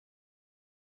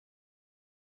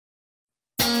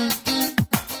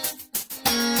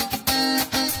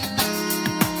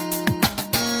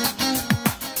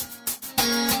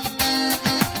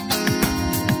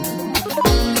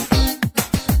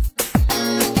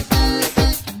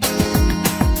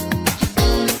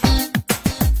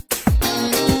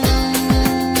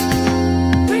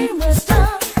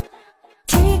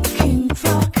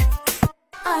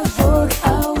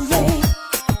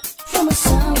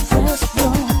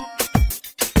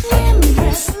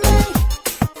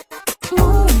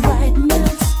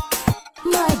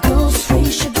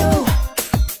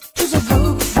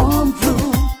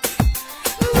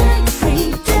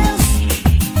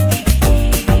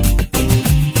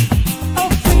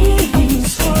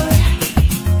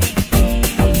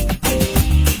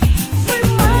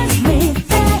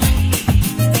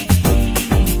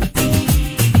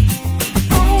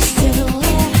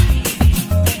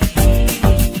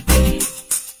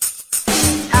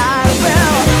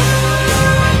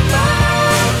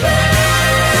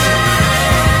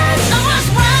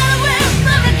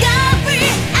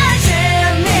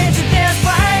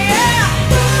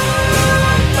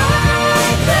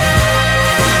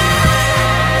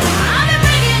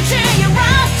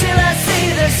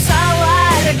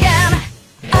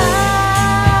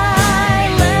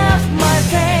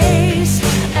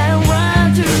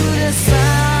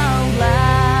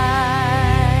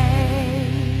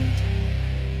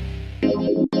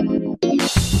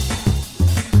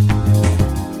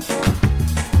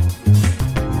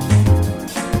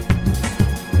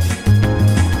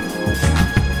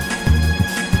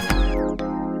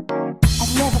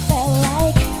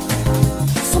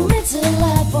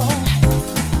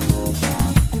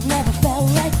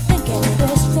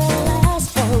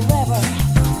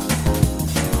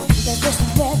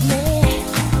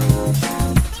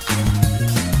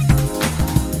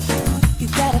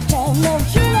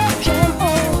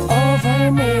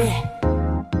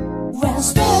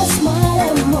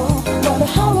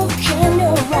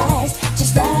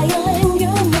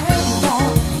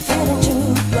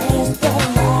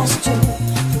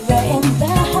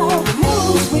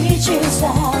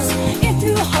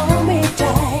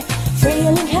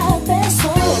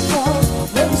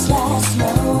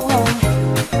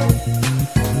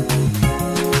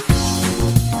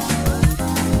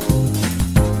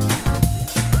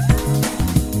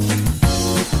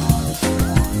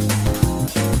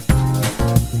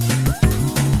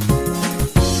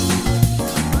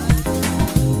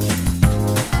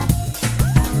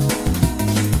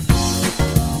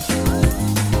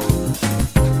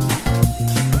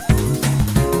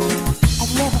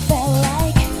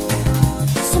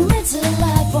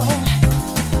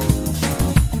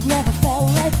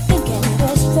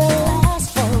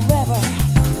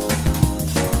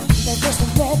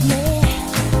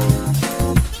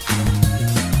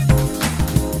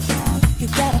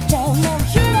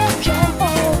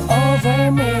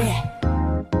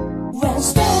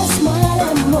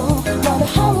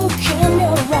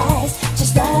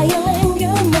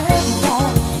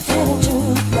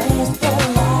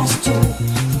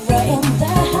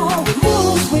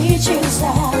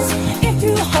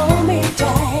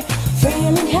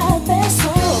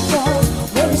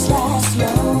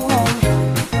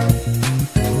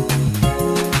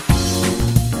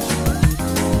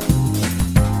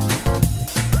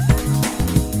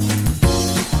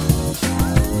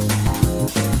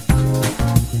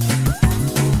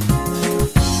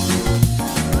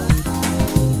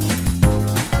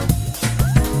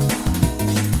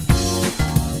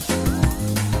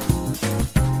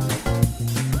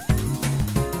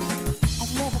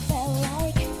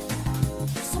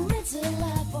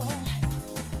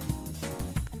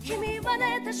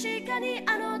かに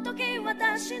あの時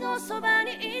私のそば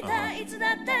にいた。いつ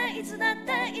だっていつだっ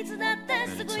ていつだって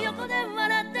すぐ横で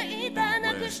笑っていた。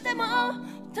なくしても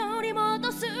取り戻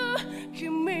す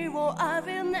君を I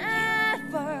will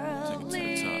never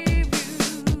leave you.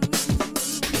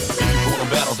 On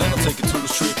battle, then I'll take it to the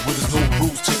street where there's no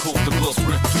rules. Take off the gloves,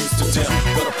 rip peace to down.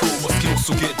 Gotta prove my skills,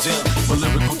 so get down. My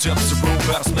lyrical depths are roll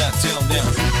battle, smack down now.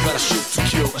 Gotta shoot to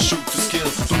kill, I shoot to skill.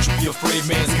 Don't you be afraid,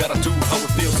 man's gotta do how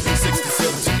it feels. 60,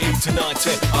 70, 8 to 9,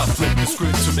 10. I flip the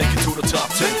script to make it to the top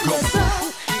 10. Go.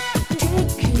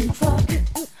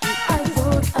 I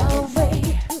walk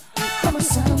away from a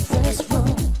sunless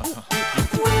room.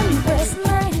 Windless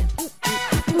night,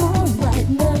 moonlight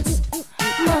nights.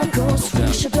 My ghost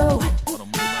wish to go.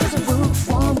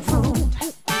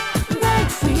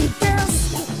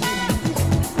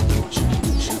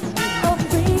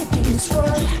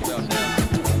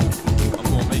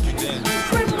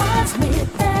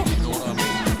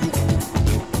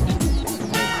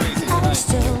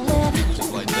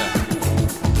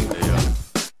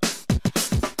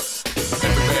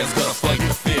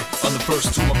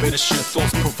 Shit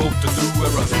thoughts provoke the new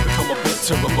era. Become a bit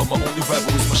terror, but my only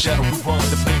rival is my shadow. Rewind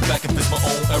and play back and fix my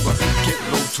own error. Get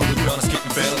low to the ground, it's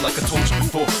getting better like I told you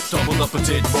before. Double up a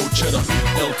dead road cheddar.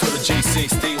 L to the J, say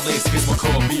stay lace. Here's my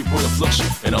car, me roll a flush,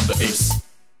 and I'm the ace.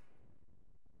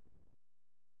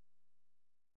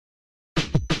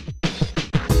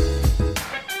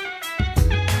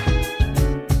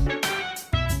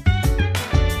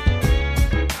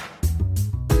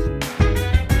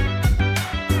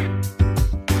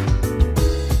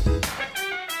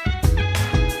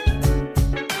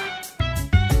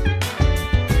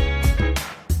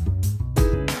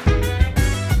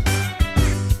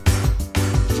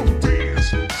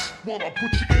 I'll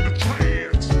put you in a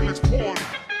trance. Let's party.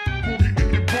 Boogie in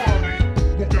your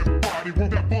body.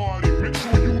 Want that body. Make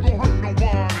sure you don't hurt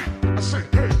nobody. I say,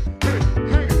 hey,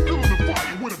 feel the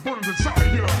fire when it burns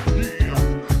inside ya. Yeah,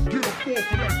 get up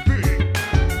off of that thing.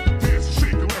 Dance and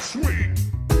shake and let's swing.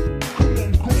 Come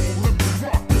on, girl, let me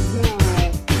rock the world.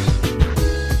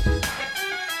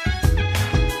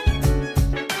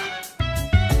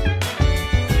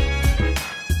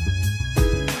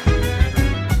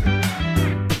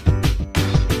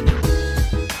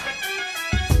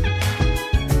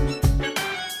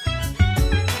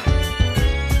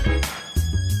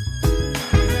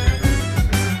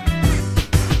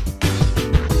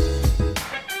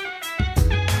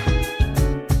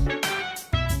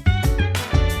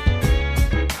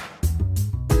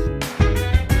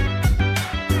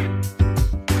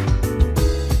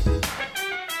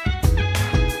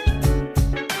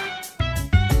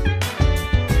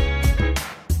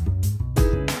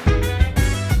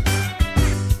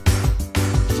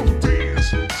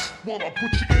 I'll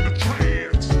put you in a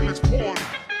trance. Let's party.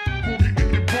 Boogie in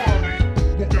your body.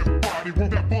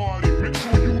 Want that body. Make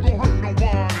sure you don't hurt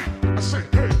nobody. I say,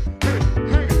 hey,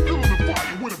 feel the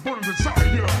fire when it burns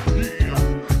inside ya. Yeah,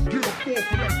 get up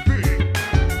off of that thing.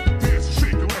 Dance and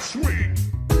shake and let's swing.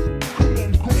 Come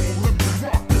on, girl, let me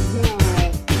rock the world.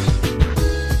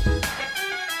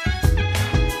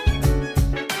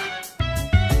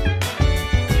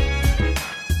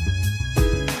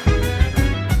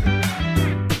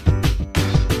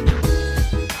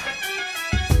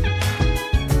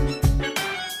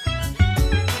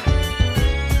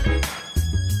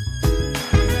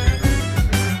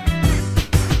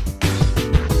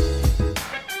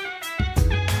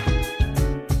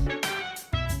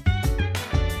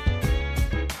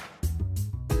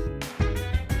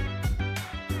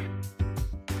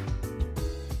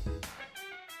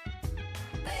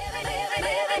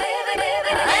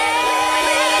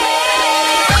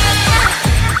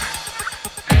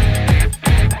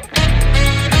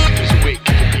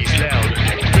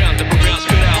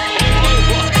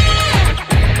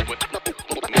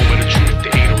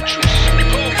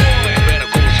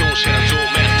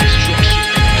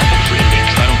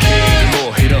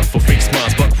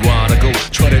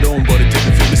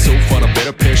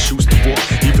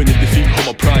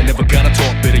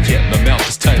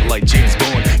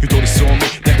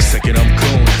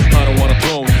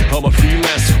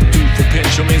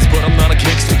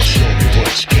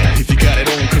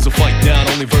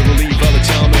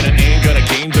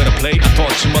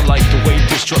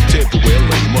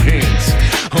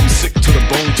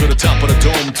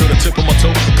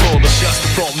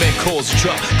 Calls a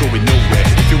drop, going nowhere.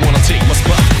 If you wanna take my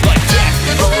spot like that.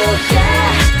 Oh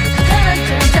yeah,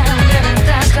 baby, oh yeah, baby.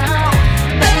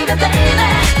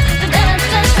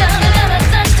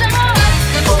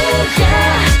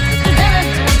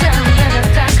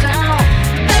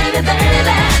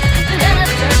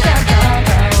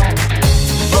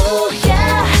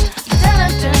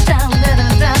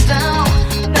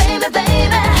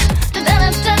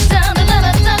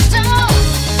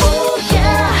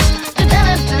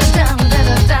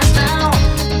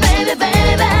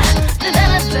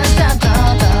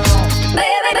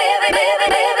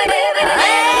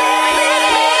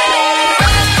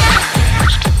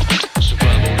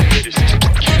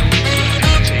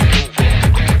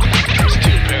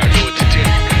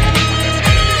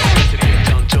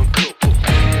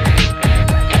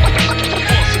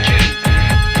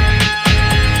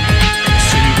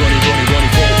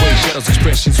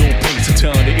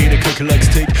 like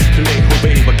steak, filet, oh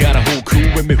babe. I got a whole crew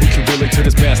with me who can relate to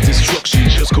this mass destruction.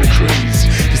 Just go crazy.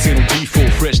 This ain't no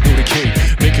default, fresh, no decay.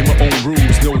 Making my own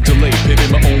rules, no delay.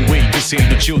 Living my own way. This ain't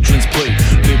no children's play.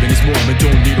 Living this moment,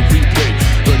 don't need a replay.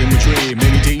 Learning my dream.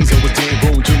 Many days I was dead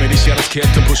wrong. Too many shadows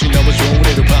kept on pushing. I was wrong.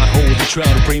 They about hold. They try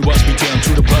to brainwash me down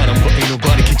to the bottom, but ain't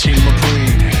nobody can change my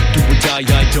brain. Do or die,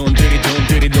 I done did it.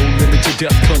 No limit to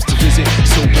death comes to visit.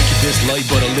 So make it this life,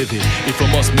 but I live it. If I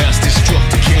must mass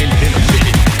destruct again in a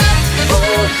minute.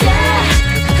 Ooh yeah,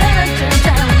 baby,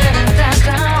 baby,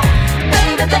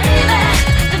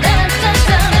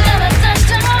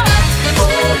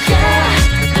 ooh yeah,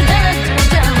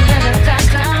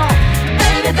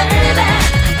 baby, baby.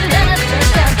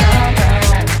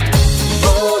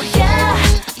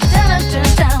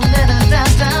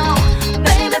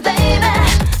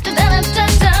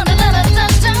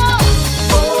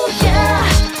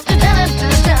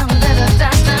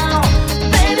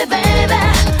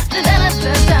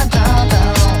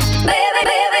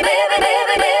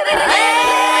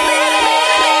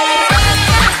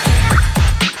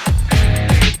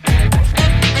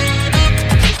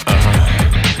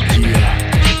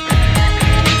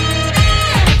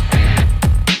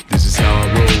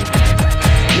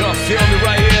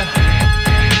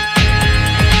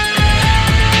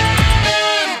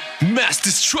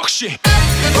 Destruction.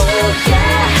 Ooh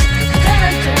yeah,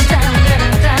 baby, baby.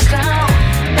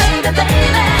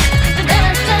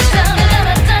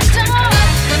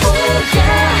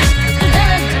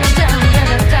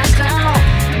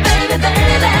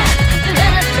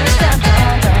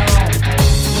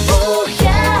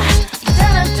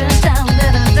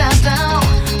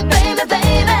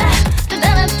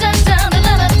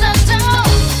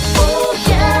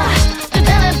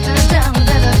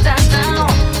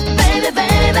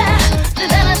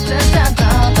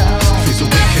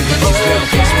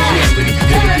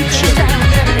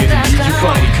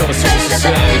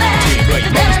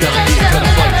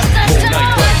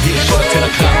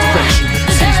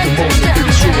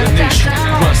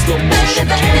 Slow motion,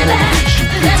 keep motivation.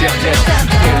 Down, down,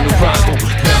 in the rival.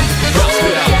 Round the crowd,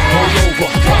 spit out, all over.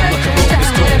 Rhyme like a rolling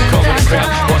stone, calling the crowd.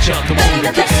 Watch out the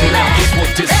moment, gets it out. Guess what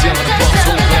this is, the bombs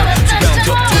hold down. So bound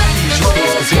up to ease your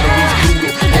pace, cause enemies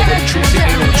brutal. Over the truth, there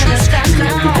ain't no truce. You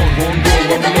only one goal,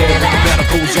 one love. The battle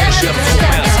goes on, shadows on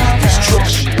mass.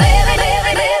 Destruction.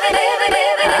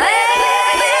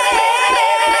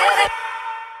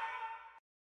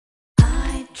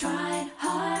 I tried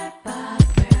hard, but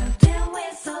where did we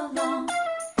so long?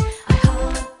 I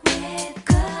hope with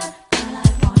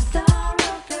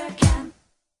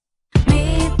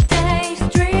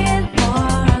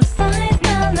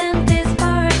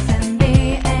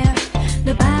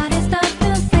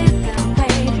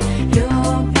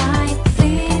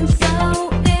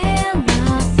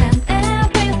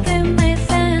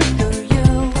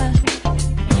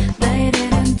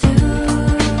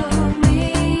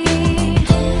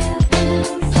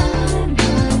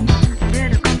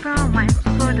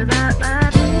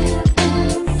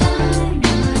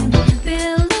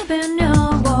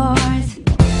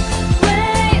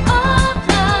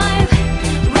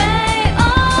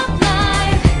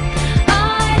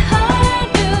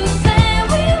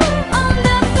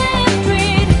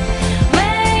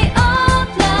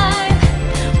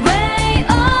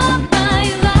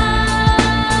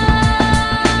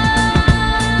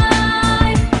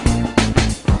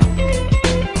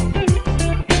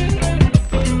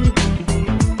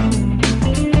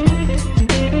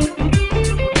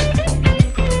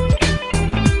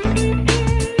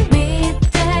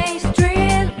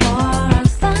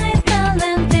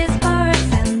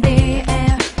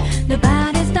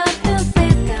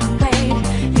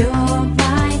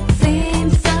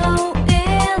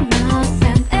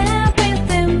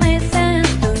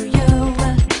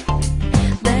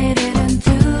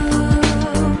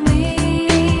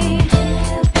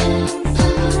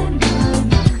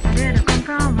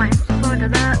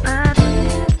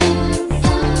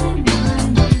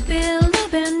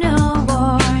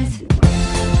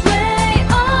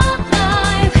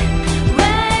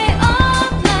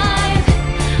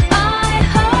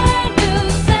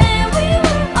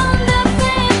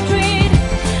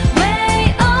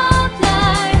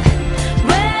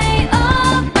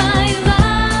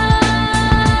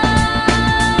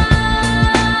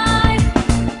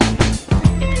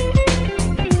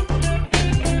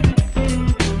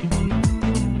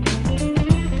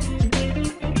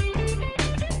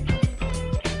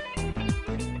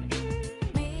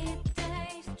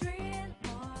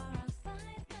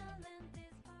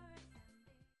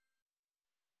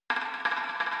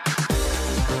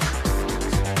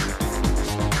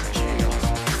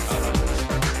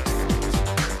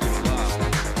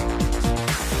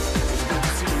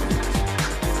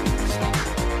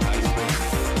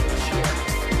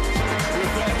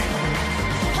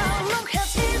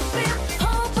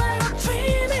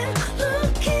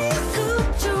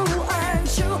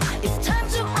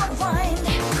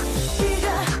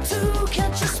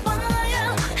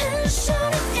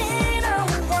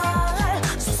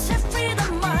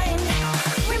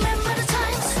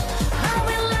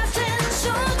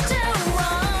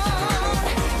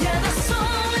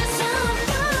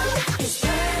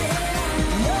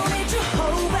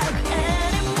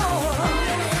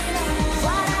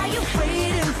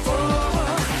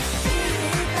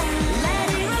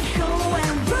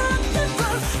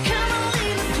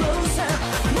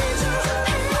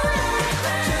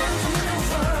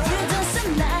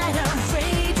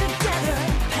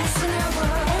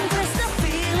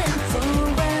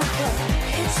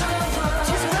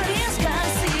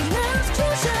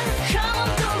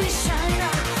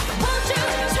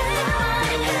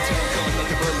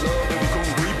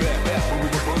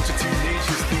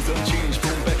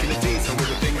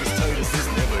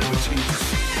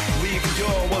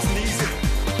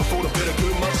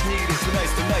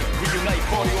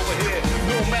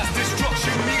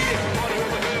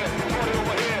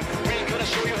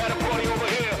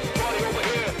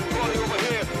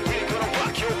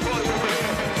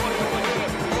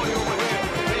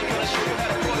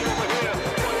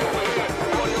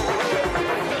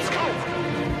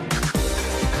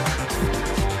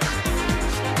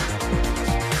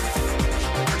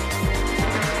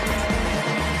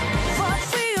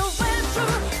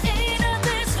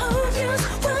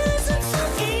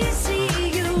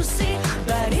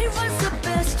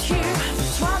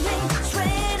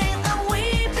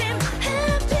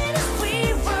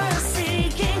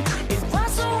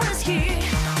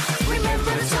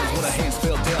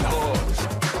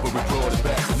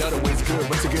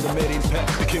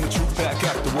Looking the truth back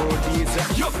at the world is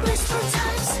at your Whisper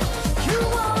times, you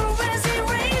always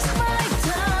erase my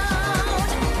doubt.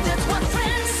 That's what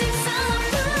friendship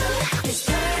sounds good. It's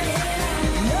turning,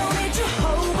 no need to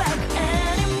hold back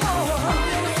anymore.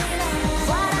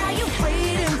 What are you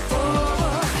waiting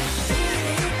for?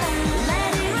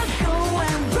 Let it go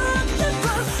and rock the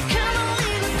boat. Come a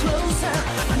little closer.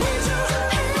 Need your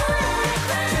hand.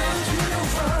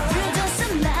 We're just a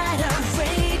night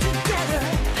away together.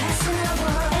 Passing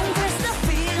over, embrace the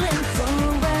feeling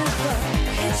forever.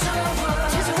 It's over.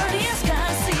 Just running as sky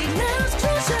signals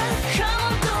closer. Come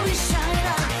on, don't be shy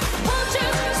now. Won't you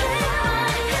take my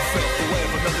hand? the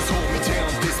wave, another's hold me down.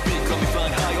 This beat got me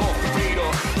flying high off the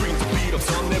radar. Bring the beat up,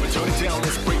 so I'll never turn it down.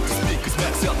 Let's break the speakers,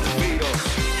 max out the fader.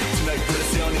 Tonight we're the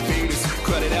sound invaders.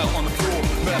 Crowd it out on the floor,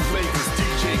 mad flavors.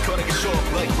 DJ cutting it sharp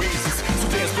like razors. So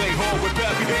dance, play hard with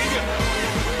bad behavior.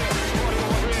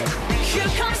 Here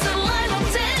comes the light of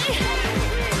day.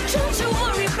 Don't you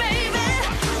worry, baby.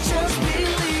 Just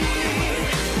believe.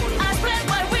 I spread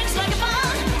my wings like a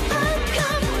fan. I've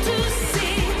come to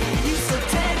see you, so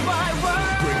take my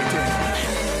word. Bring it down.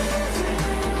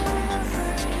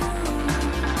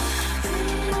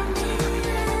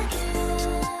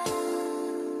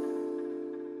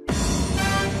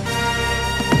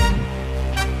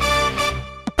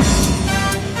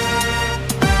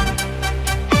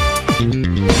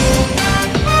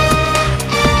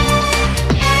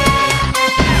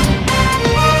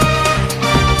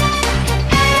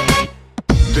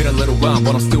 Been a little while,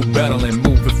 but I'm still battling.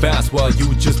 Moving fast while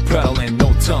you just prattling.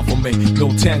 No time for me,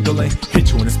 no tangling.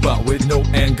 Hit you in the spot with no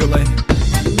angling.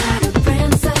 Another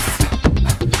princess.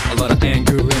 A lot of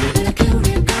anger in it. Where could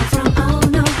you come from? Oh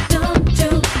no, don't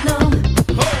you know?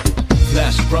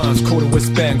 Flash rhymes, coated with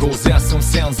spangles. Add some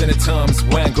sounds in the times.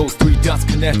 Wangles, 3 dots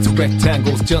connect to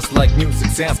rectangles. Just like music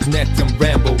sounds connect them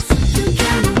rambles. You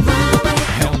can't run away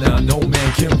Hell nah, no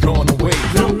man can run away.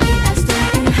 from me. I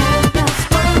stay in handcuffs,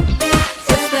 but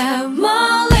it's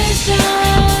demolition.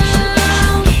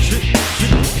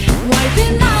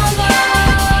 Wiping over.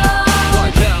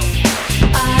 Wipe out.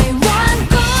 I want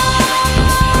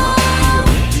gold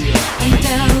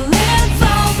until it's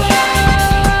over.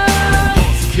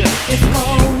 It's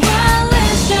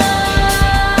coalition.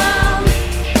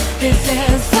 This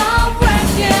is our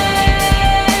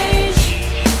wreckage.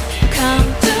 Come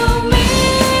to me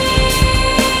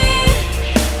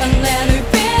and let it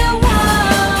be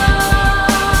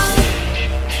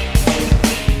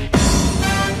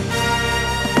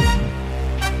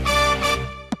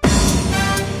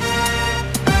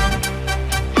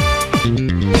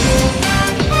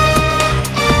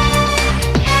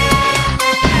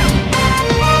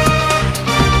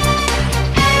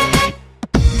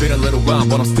Been a little while,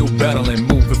 but I'm still battling.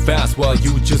 Moving fast while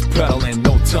you just prattling.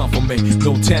 No time for me,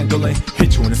 no tangling.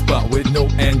 Hit you in the spot with no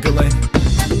angling.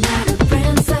 another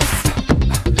princess.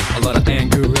 A lot of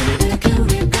anger in it. Where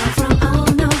could you come from? Oh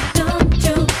no, don't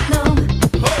you know?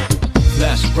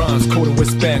 Flash rhymes, coated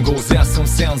with spangles. Add some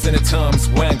sounds in the times.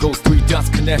 Wangles, 3 dots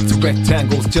connect to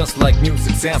rectangles. Just like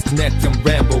music sounds connect them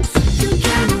rambles. You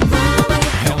can't run away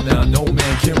Hell nah, no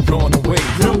man can run away.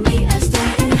 from me. I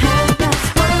stay in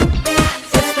handcuffs, but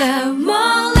it's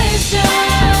demolition.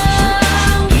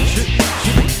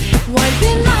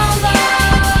 Wiping over.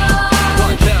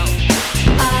 Wipe out.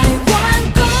 I want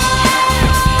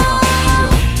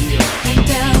gold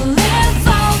until it's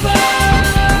over.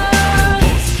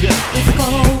 It's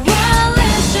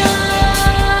coalition.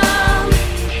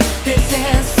 This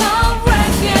is our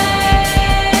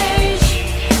wreckage.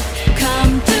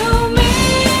 Come to me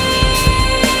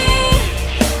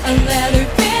and let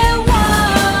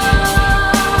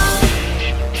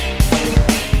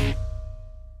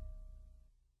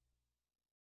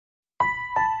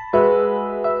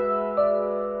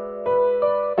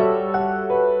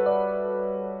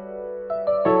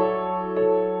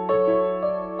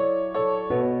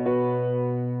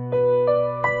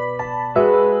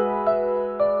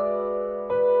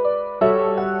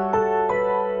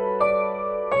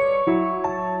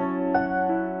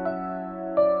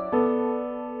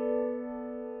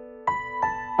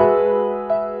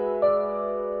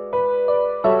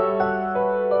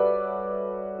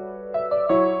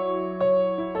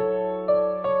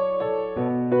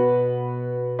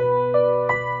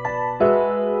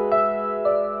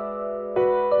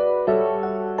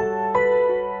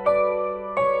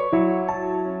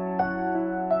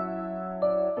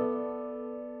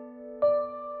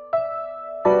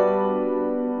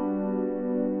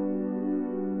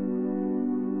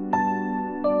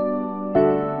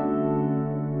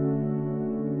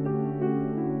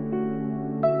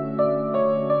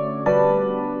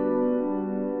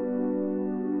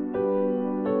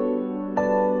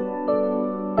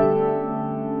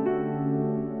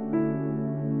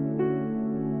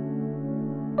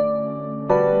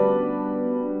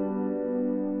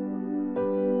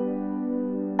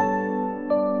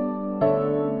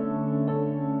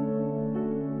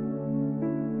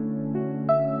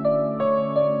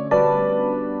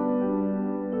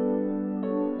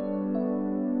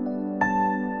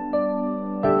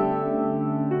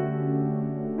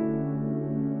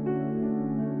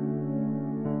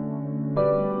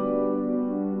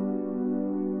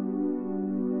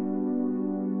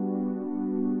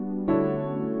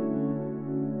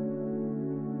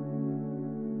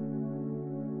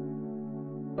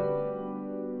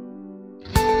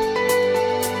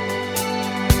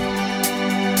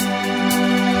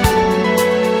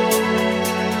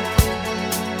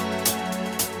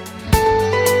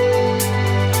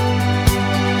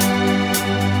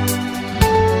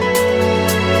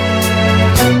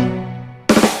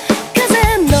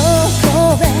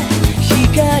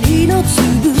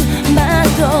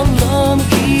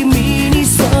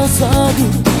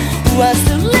忘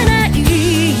れない優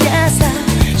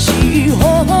しい微笑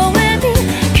み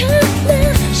悲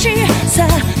しさ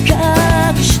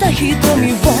隠した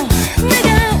瞳を願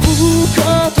うこ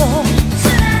と辛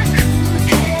く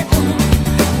ても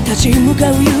立ち向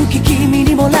かう勇気君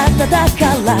にもらっただ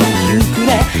から行く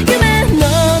ね夢の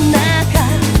中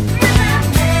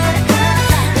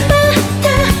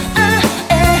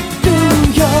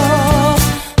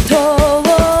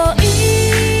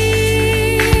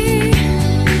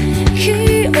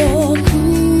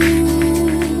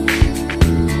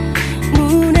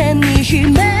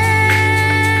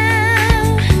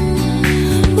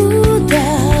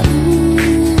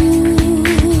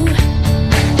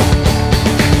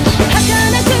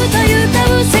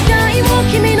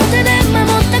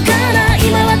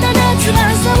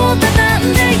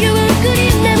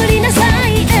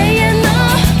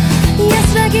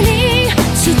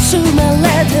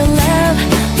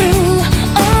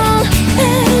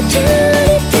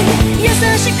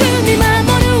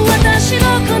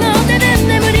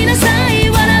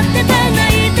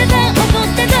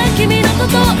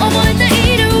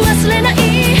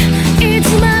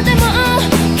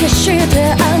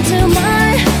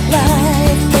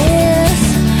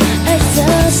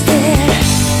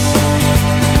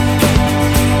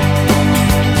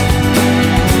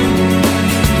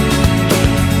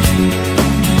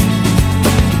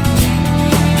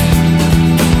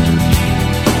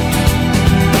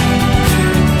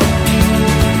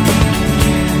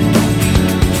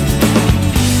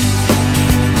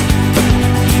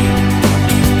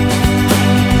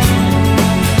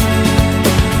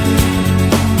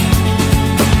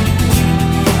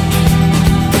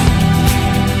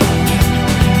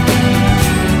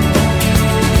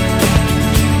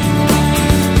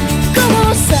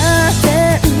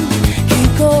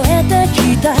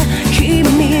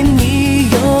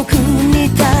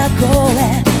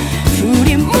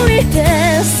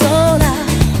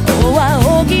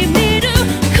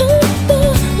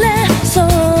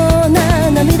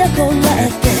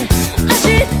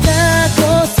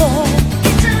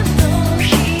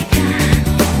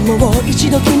一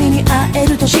度君に会え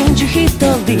ると信じ一人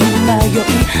迷い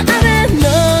雨の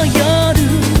夜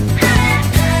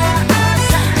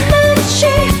待ち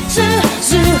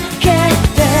続け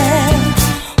て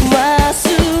忘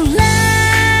れ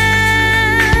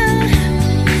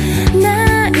な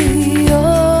いよ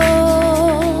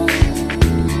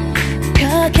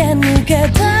駆け抜け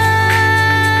た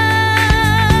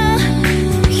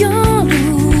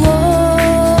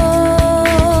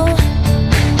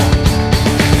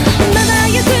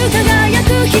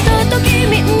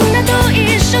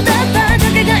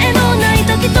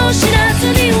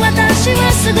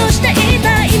過ごしてい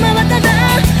た今はただ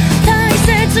大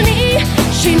切に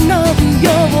忍ぶよ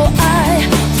I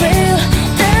feel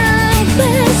the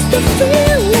best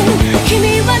feeling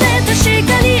君はね確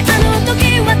かにあの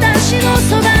時私の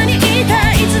そばにい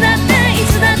たいつだってい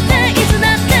つだっていつ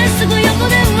だってすぐ横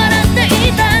で笑って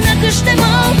いたなくしても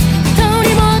取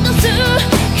り戻す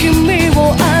君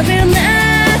を I will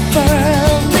never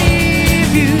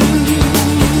leave you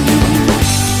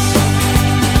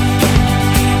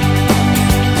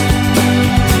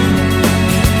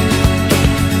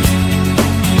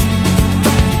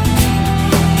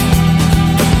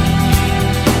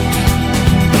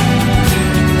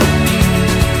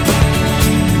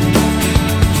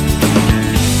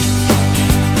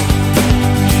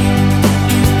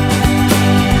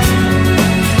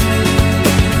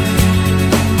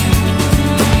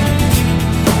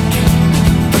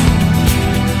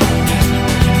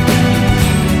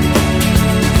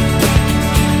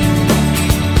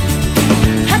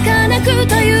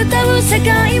世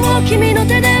界を君の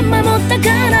手で守ったか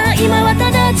ら今は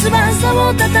ただ翼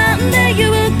を畳んでゆ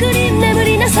っくり眠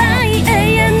りなさい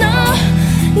永遠の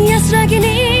安らぎ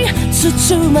に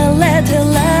包まれて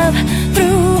Love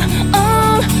through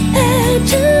all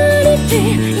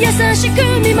eternity 優しく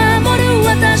見守る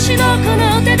私のこ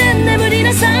の手で眠り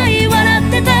なさい笑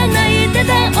ってた泣いて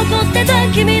た怒ってた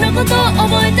君のこと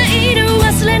覚えている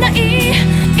忘れない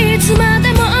いつま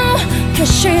でも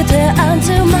決して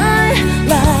Until